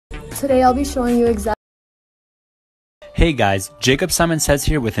Today I'll be showing you exactly. Hey guys, Jacob Simon Says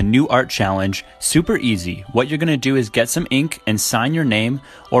here with a new art challenge. Super easy. What you're going to do is get some ink and sign your name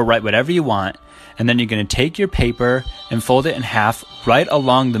or write whatever you want, and then you're going to take your paper and fold it in half right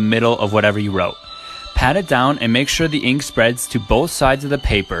along the middle of whatever you wrote. Pat it down and make sure the ink spreads to both sides of the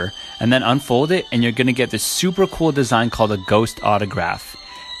paper, and then unfold it and you're going to get this super cool design called a ghost autograph.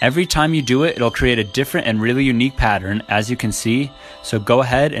 Every time you do it, it'll create a different and really unique pattern, as you can see, so go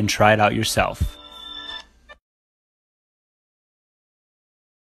ahead and try it out yourself.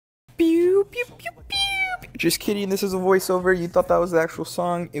 Pew, pew, pew, pew. Just kidding, this is a voiceover. You thought that was the actual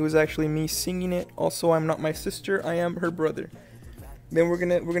song. It was actually me singing it. Also, I'm not my sister, I am her brother. Then we're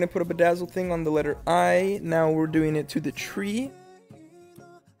gonna put a bedazzle thing on the letter I. Now we're doing it to the tree.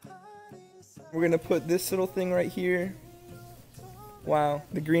 We're gonna put this little thing right here. Wow,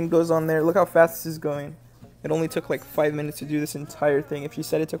 the green goes on there. Look how fast this is going. It only took like 5 minutes to do this entire thing. If she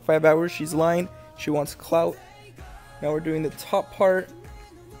said it took 5 hours, she's lying. She wants clout. Now we're doing the top part.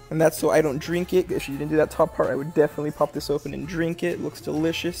 And that's so I don't drink it. If she didn't do that top part, I would definitely pop this open and drink it. It looks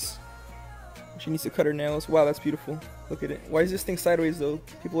delicious. She needs to cut her nails. Wow, that's beautiful. Look at it. Why is this thing sideways though?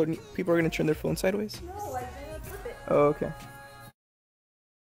 People are gonna turn their phone sideways? No, I didn't flip it. Oh, okay.